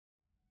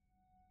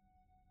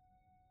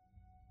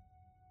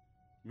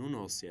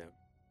Nunosje,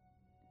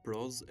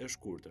 prozë e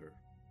shkurtër,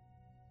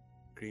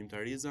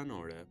 krijimtari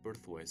zanore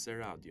përthuajse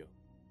radio.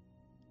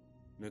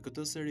 Në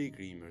këtë seri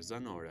krijimesh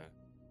zanore,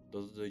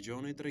 do të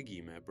dëgjoni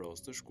tregime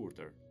prozë të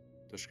shkurtër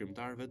të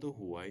shkrimtarëve të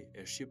huaj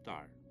e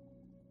shqiptar.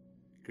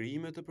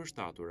 Krijime të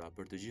përshtatura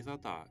për të gjithë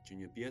ata që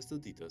një pjesë të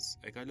ditës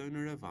e kalojnë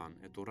në Revan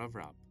e Turra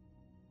Vrap,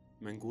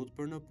 me ngut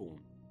për në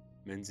punë,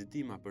 me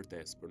nxitima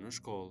përtes për në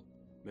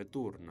shkollë, me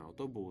turr në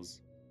autobus,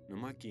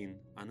 në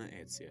makinë a në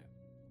ecje.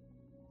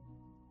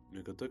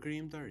 Në këtë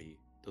krijimtari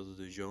do të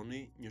dëgjoni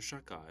një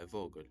shaka e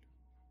vogël,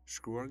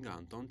 shkruar nga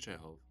Anton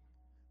Çehov,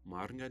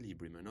 marrë nga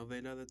libri me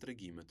novela dhe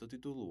tregime të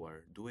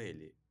titulluar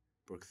Dueli,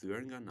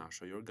 përkthyer nga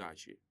Nasho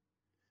Jorgaçi.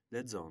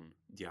 Lexon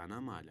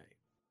Diana Malaj.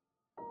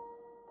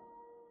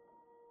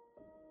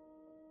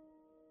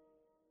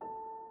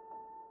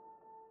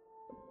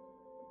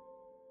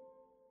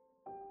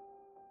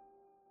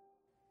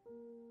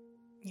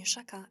 Një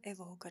shaka e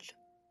vogël.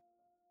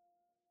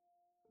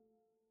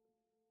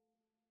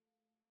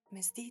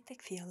 Mes dite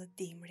kthjellët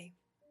dimri.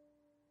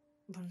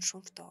 Bën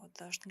shumë ftohtë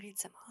dhe është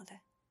ngritëse madhe.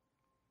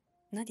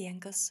 Në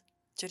djenkës,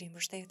 që ri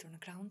mbështetur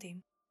në krahun tim,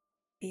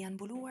 i janë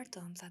mbuluar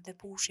tëmthat dhe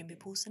pushin mbi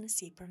pusën e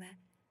sipërme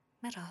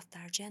me radh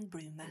të argjend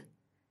bryme.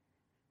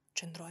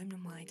 Qëndrojmë në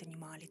majtë e një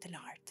mali të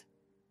lartë.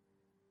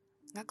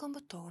 Nga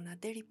këmbët tona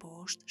deri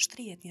poshtë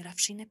shtrihet një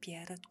rafshinë e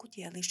pjerrët ku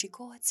dielli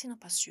shikohet si në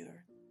pasqyrë.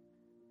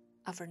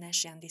 Afër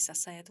nesh janë disa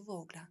saje të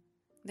vogla,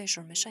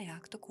 veshur me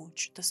shajak të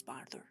kuq të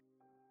spardhur.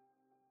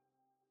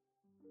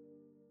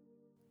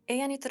 E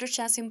janë i të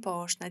rëqasim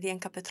poshtë,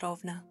 Nadienka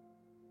Petrovna,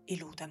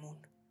 i lutem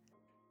unë.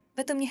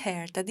 Vetëm një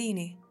herë, të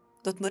dini,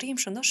 do të më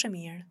rrim shëndoshe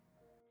mirë.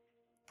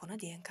 Po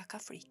Nadienka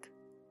ka frikë.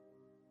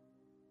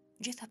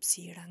 Gjithë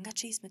hapësira, nga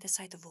çizmet e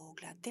saj të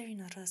vogla deri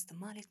në rrës të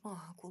malit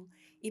Moakull,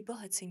 i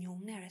bëhet si një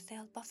umner e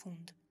thellë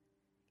pafund.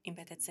 I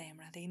mbetet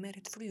zemra dhe i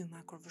merret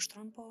fryma kur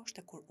vështron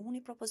poshtë e kur unë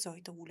i propozoj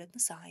të ulet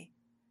në saj.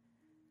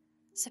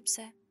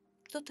 Sepse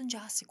do të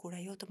ngjasi kur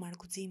ajo të marrë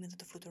guximin dhe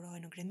të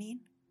fluturojë në gremin,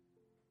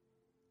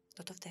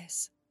 do të vdes.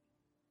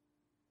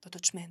 Do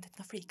të çmendet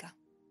nga frika.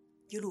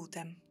 Ju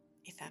lutem,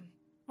 i them,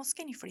 mos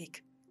keni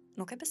frikë,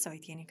 nuk e besoj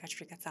të jeni kaq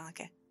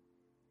frikacake.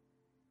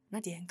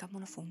 Nadienka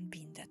më në fund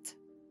bindet,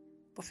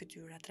 po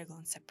fytyra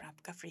tregon se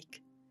prap ka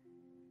frikë.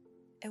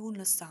 E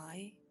unë në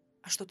saj,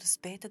 ashtu të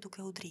spete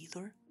duke u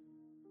dridhur,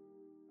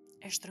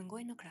 e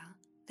shtrëngoj në krah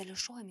dhe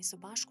lëshohemi së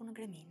bashku në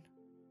gremin.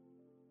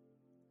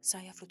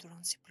 Saja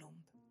fluturon si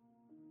plumb.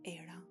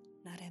 Era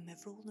na rre me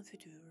vrull në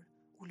fytyrë,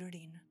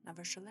 ulërin na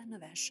vërshëllen në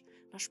vesh,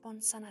 na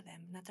shpon sa na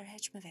dhem, na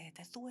tërheq me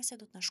vete, thuajse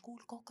do të na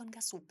shkull kokën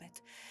nga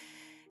supet.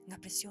 Nga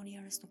presioni i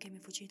erës nuk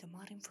kemi fuqi të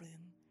marrim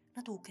frymë.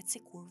 Na duket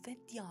sikur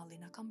vetë djalli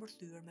na ka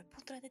mbërthyer me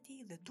putrat e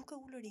tij dhe duke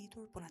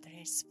ulëritur po na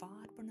tërheq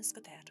sfar për në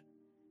skëter.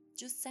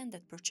 Gjithë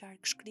sendet për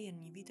qark shkrihen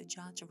një vit të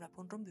gjatë që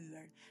vrapon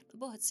rrëmbyer, të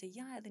bëhet se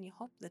ja edhe një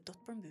hop dhe do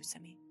të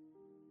përmbysemi.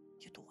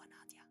 Ju dua,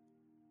 Nadia,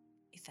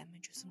 i them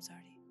me gjysmë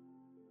zëri.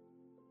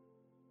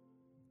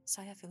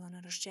 Saja fillon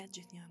në rëshqet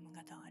gjithë një më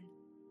nga dalë.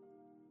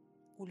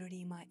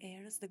 Ulërima e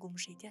erës dhe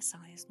gumshitja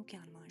sajes nuk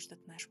janë më aq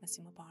të tmeshme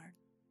si më parë.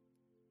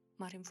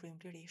 Marrim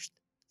frymë lirisht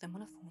dhe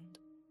më në fund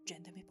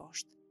gjendemi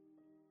poshtë.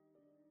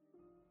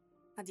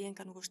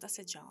 Nadienka nuk është as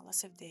e gjallë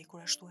as e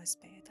vdekur ashtu e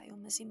spet, ajo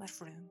mezi merr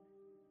frymë.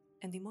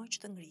 E ndihmoj që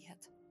të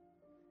ngrihet.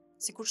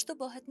 Sikur ç'të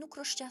bëhet nuk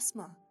rrëshqas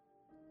më,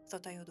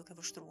 thot ajo duke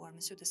vështruar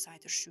me sytë e saj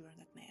të shqyrë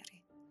dhe të merri.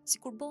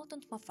 Sikur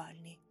botën të më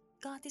falni,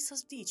 gati sa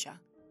s'vdiqa.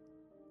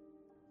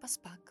 Pas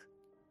pak,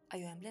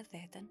 ajo e mbledh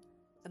veten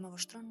dhe më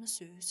vështron në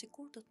sy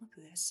sikur do të më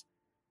pyes.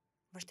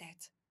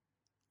 Vërtet,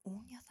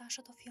 unë ja thash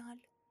ato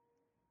fjalë?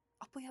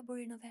 Apo ja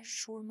bëri në vesh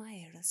shurma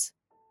e erës?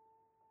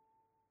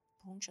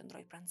 Po unë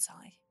qëndroj pranë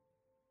saj,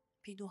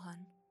 pi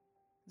duhan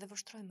dhe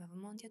vështroj me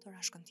vëmendje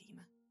dorashkën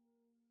time.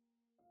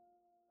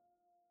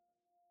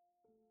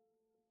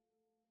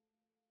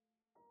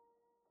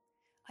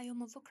 Ajo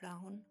më vë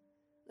krahun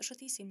dhe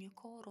shëtisim një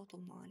kohë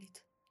rrotull malit.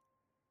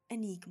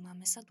 Enigma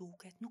me sa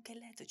duket nuk e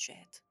le të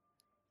qetë.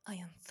 A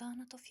janë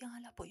thënë ato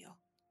fjalë apo jo?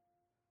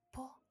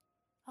 Po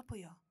apo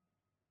jo?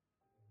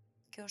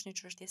 Kjo është një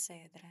çështje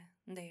sedre,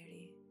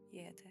 nderi,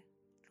 jete,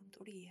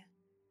 lumturie.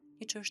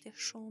 Një çështje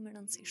shumë e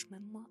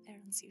rëndësishme, më e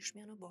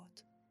rëndësishmja në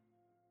botë.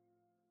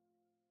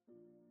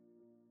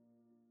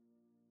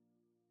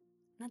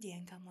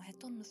 Nadienka më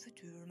heton në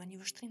fytyrë me një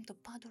vështrim të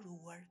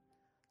paduruar,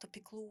 të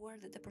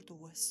pikëlluar dhe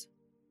depërtues.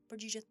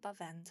 Përgjigjet pa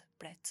vend,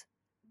 pret.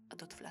 A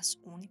do të flas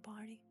unë i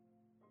pari?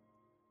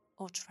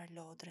 O çfarë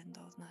lodre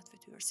ndodh në atë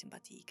fytyrë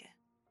simpatike.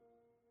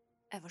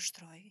 E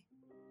vështroj,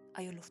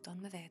 ajo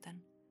lufton me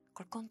veten,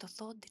 kërkon të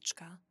thot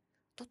diçka,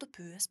 do të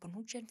pyes, por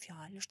nuk gjen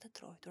fjalë, është e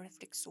trojtur, e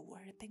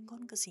friksuar, e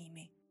pengon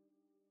gëzimi.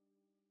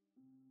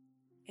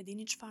 E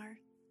dini çfarë?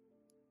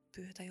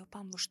 Pyet ajo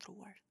pa më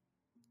vështruar.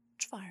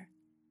 Çfarë?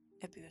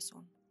 E pyes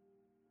unë.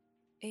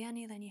 E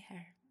janë edhe një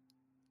herë,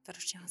 të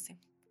rëshqasim.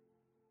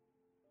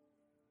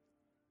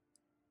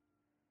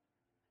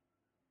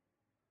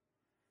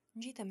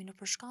 Ngjitemi në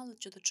përshkallët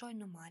që të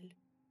çojnë në mal.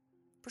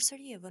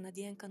 Përsëri e vë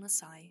Nadienkën në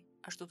saj,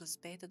 ashtu të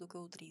zbete duke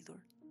u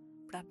dridhur.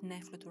 Prap ne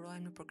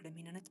fluturojmë në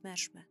përgreminën e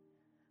tmerrshme.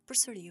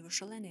 përsëri u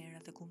shëllën erë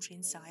dhe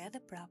kumshin saj edhe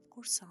prap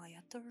kur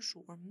saja të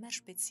rëshur me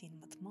shpejtësinë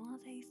më të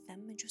madhe i them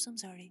me gjysmë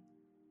zëri: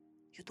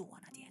 "Ju dua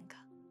Nadjenka."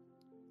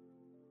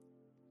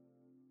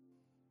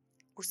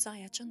 Kur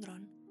saja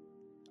qëndron,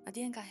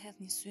 Nadjenka hedh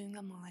një sy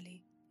nga mali,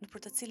 në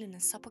për të cilin e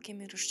sapo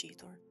kemi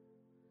rëshqitur.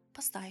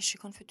 Pastaj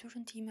shikon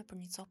fytyrën time për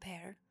një copë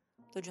herë,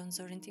 dëgjon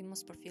zërin tim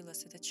mos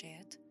përfillësit e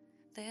qetë,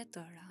 dhe e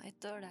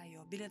tëra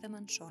ajo, bile dhe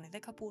mançoni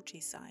dhe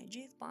kapuçi i saj,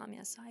 gjithë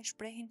pamja e saj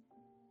shprehin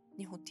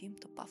një hutim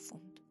të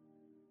pafund.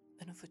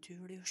 Dhe në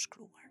fytyrë është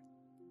shkruar: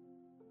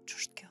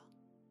 "Ç'është kjo?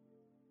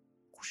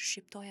 Kush i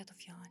shqiptoi ato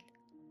fjalë?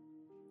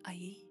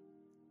 Ai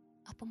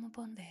apo më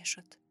bën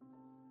veshët?"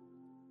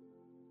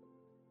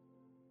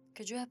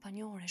 Kjo gjë e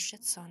panjohur e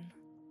shqetëson,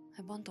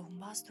 e bën të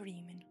humbas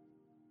durimin.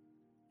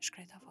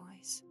 Shkreta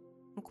vajzë,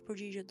 nuk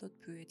përgjigjet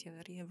dot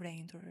pyetjeve, rri e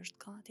vrentur,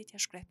 është gati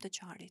t'ja shkrep të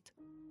qarit.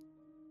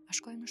 A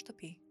shkojmë në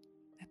shtëpi?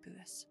 E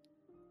pyes.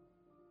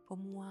 Po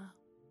mua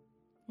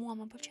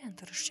më pëlqen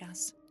të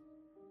rëshqas,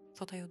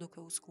 thot ajo duke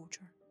u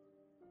skuqur.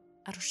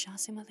 A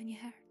rëshqasim edhe një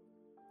herë?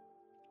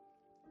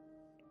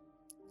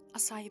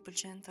 Asaj i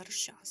pëlqen të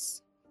rëshqas,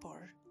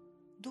 por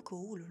duke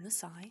ulur në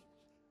saj,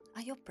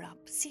 ajo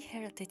prap, si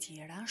herët e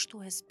tjera, ashtu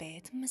e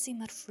zbet, mezi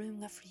merr frym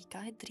nga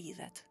frika e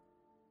dridhet.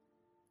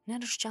 Ne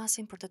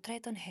rëshqasim për të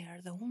tretën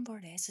herë dhe unë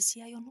vëre se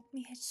si ajo nuk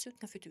mi heq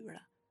syt nga fytyra,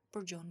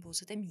 për gjon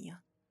buzët e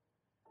mia.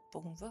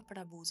 Po unë vë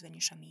para buzëve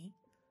një shami,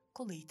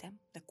 kollitem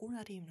dhe kur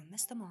arrim në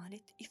mes të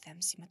malit, i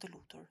them si me të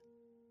lutur: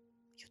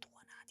 "Ju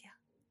dua Nadja."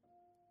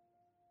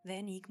 Dhe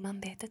enigma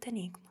mbetet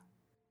enigmë.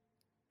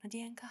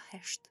 Nadjenka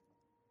hesht,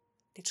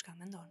 diçka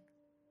mendon.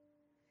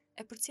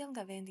 E përcjell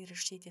nga vendi i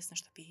rëshqitjes në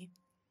shtëpi,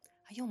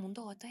 ajo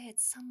mundohet të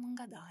ecë sa më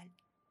ngadalë,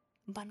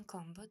 mban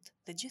këmbët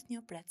dhe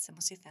gjithnjë pret se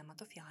mos i them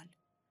ato fjalë.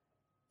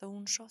 Dhe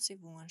unë shoh si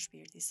vuan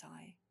shpirti i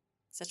saj,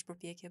 se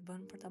ç'përpjekje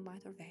bën për ta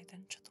mbajtur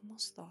veten që të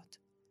mos thotë.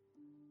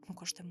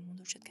 Nuk është e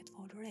mundur që të ketë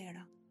folur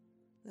era,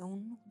 dhe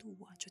unë nuk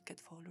dua që të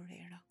ketë folur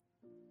era.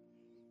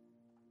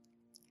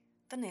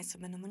 Të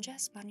nesërme në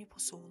mëngjes marr një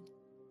posull.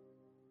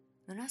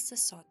 Në rast se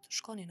sot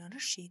shkoni në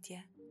rëshqitje,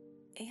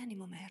 e janë i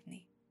më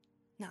merrni,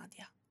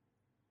 Nadja.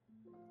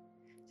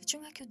 Dhe që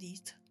nga kjo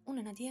ditë,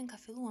 unë e Nadjenka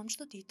filluam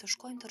çdo ditë të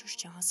shkojmë të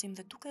rëshqasim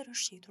dhe duke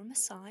rëshqitur me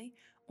saj,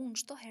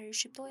 unë çdo herë i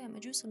shqiptoja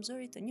me gjysmë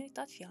zëri të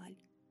njëjtat fjalë: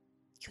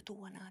 "Ju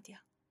dua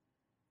Nadja."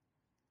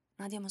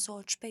 Nadja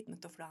mësohet shpejt me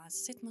këtë frazë,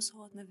 si të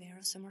mësohet me verë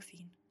ose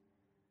morfin.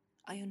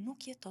 Ajo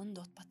nuk jeton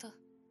dot pa të.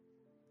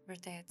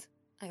 Vërtet,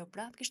 ajo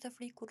prap kishte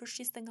frikë kur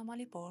rëshqiste nga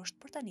mali poshtë,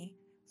 por tani,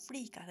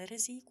 frika dhe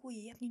rreziku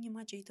i jepnin një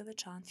magji të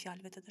veçantë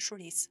fjalëve të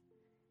dashurisë.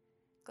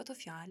 Këto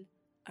fjalë,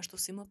 ashtu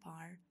si më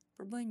parë,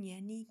 përbëjnë një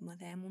enigmë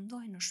dhe e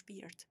mundojnë në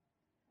shpirt.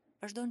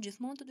 Vazhdon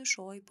gjithmonë të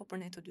dyshoj, po për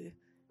ne të dy,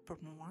 për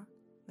mua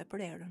dhe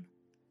për erën.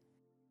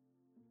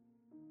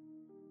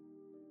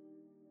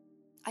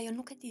 Ajo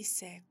nuk e di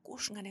se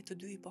kush nga ne të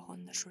dy i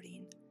pohon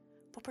dashurinë,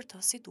 po për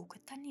të si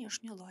duket tani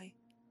është një lloj,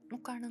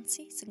 nuk ka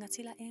rëndësi se nga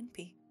cila e në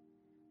pi.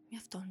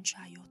 Mjafton që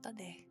ajo ta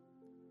deh.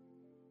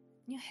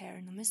 Një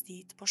herë në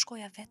mesditë po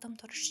shkoja vetëm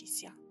të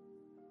rëshqisja.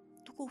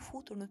 Duke u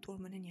futur në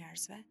turmën e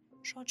njerëzve,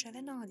 shoh që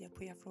edhe Nadja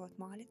po i afrohet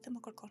malit dhe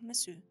më kërkon me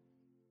sy.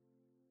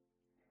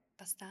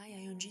 Pastaj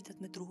ajo ngjitet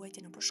me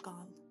druajtje nëpër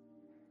shkallë.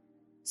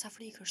 Sa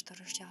frikë është të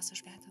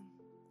rëshqasësh vetëm.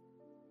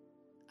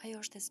 Ajo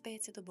është e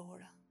zbetë si të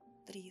bora,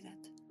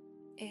 dridhet.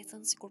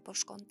 Ecën sikur po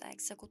shkon ta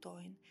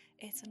ekzekutojnë,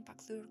 ecën pa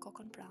kthyer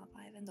kokën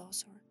prapa e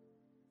vendosur.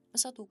 Me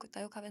sa duket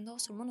ajo ka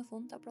vendosur më në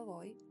fund ta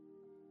provoj.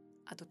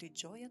 A do t'i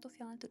gjoj ato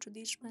fjalë të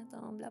çuditshme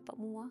të ëmbla pa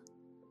mua?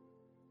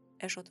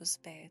 E shoh të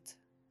zbetë,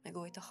 me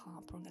gojë të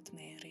hapur nga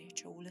tmerri,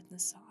 që ulet në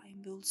saj,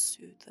 mbyll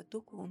sytë dhe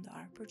duke u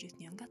ndarë për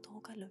gjithnjë nga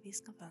toka lëviz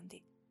nga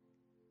vendi.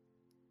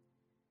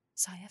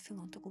 Saja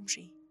fillon të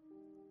kumshi.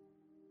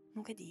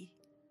 Nuk e di,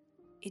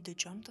 i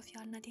dëgjon të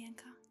fjalë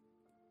Nadjenka?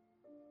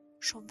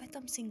 Shoh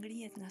vetëm si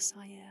ngrihet nga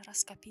saja e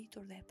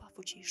raskapitur dhe e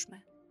pafuqishme,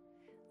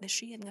 dhe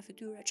shihet nga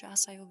fytyra që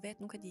as ajo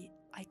vet nuk e di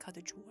a i ka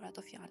dëgjuar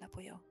ato fjalë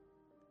apo jo.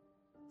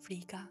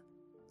 Frika,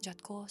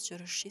 gjatë kohës që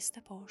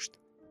rëshqiste poshtë,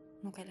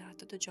 nuk e la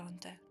të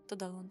dëgjonte, të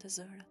dallonte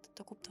zërat,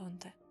 të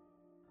kuptonte.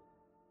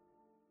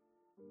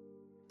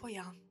 Po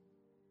ja,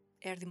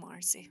 erdhi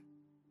marsi,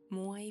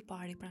 muaji i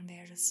parë i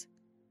pranverës.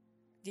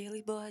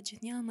 Dielli bëhet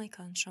gjithnjë më i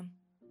këndshëm.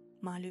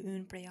 Mali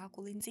ynë prej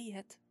akulli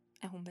nxihet,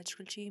 e humbet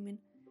shkëlqimin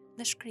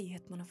dhe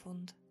shkrihet më në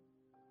fund.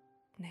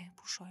 Ne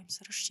pushojmë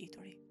së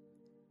rëshqituri.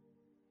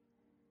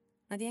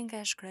 Nadjenka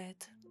e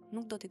shkret,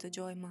 nuk do t'i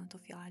dëgjoj më ato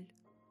fjalë,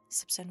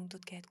 sepse nuk do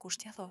t'ketë kush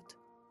t'ja thot.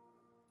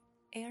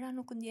 Era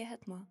nuk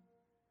ndjehet më,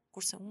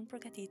 kurse unë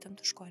përgatitem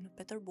të shkoj në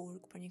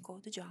Peterburg për një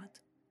kohë të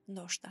gjatë,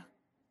 ndoshta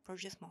për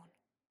gjithmonë.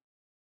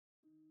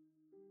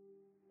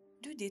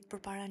 2 ditë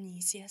përpara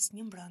nisjes,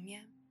 një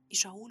mbrëmje,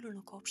 isha ulur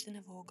në kopshtin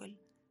e vogël,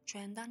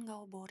 që e ndan nga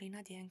obori i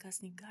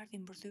Nadjenkës një gardh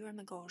i mbërthyer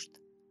me gosht.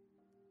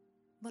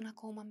 Bën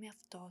akoma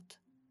mjaft ftohtë,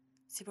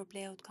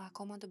 sipërpleut ka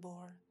akoma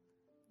dëbor,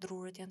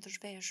 drurët janë të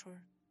zhveshur,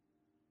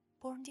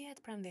 por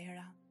ndjehet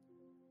pranvera,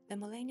 dhe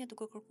mëllenja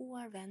duke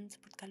kërkuar vend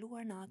për të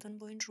kaluar natën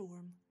bojnë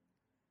zhurmë.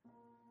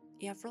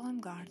 I afrohem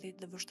gardhit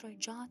dhe vështroj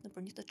gjatë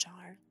nëpër një të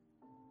çarë.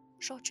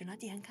 shoh që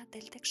Nadienka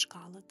del tek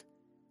shkallët,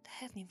 të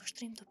hedh një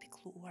vështrim të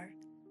pikëlluar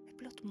e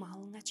plot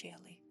mall nga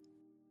qielli.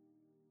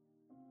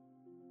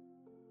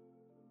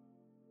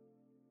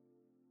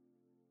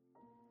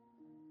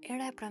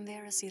 Era e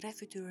pranverës i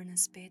rreth fytyrën e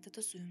spetë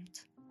të zymt.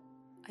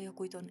 Ajo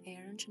kujton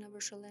erën që na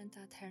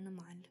vërshëllente atëherë në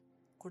mal,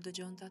 kur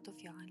dëgjonte ato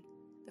fjalë,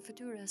 dhe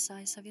fytyra e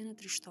saj sa vjen e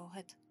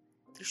trishtohet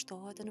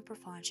e në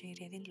përfaqe i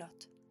rrjedhin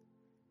lot.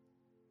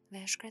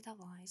 Dhe e shkreta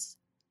vajzë,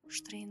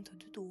 shtren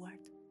të dy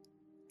duart,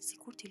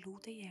 sikur t'i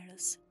lutej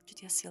erës që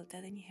t'ja sillte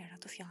edhe një herë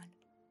ato fjalë.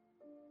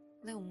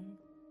 Dhe unë,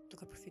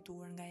 duke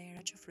përfituar nga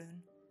era që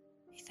fryn,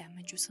 i them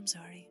me gjysmë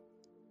zëri: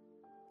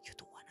 "Ju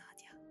dua,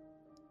 Nadia."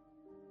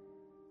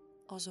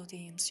 O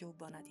zoti im, si u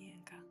bë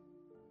Nadienka.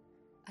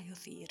 Ajo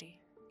thiri,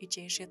 i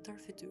qeshje tër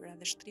fytyra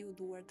dhe shtriu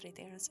duar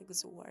drejt erës e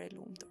gëzuar e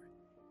lumtur.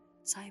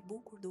 Sa e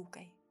bukur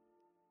dukej.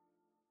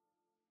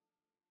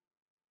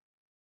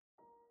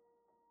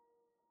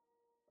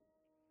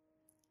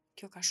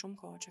 Kjo ka shumë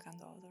kohë që ka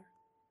ndodhur.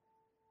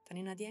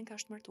 Tani Nadienka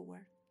është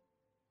martuar.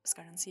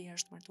 S'ka rëndësi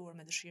është martuar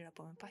me dëshirë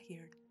apo me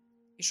pahir.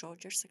 I shoh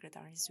që është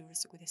sekretari i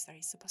zyrës së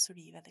kujdestarisë së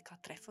pasurive dhe ka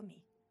 3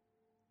 fëmijë.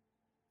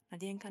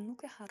 Nadienka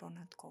nuk e harron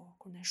atë kohë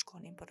kur ne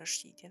shkonim për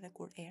rëshqitje dhe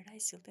kur era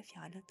i sillte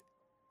fjalët: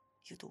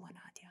 "Ju dua,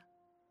 Nadia."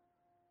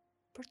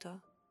 Për të,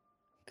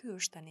 ky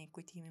është tani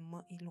kujtimi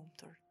më i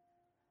lumtur,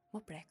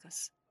 më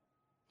prekës,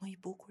 më i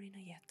bukuri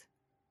në jetë.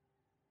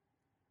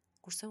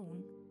 Kurse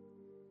unë,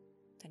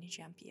 tani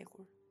që jam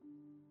pjekur,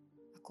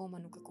 akoma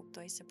nuk e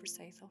kuptoj se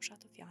përse i thosha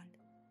ato fjalë.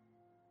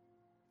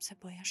 Pse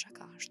bëja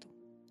shaka ashtu.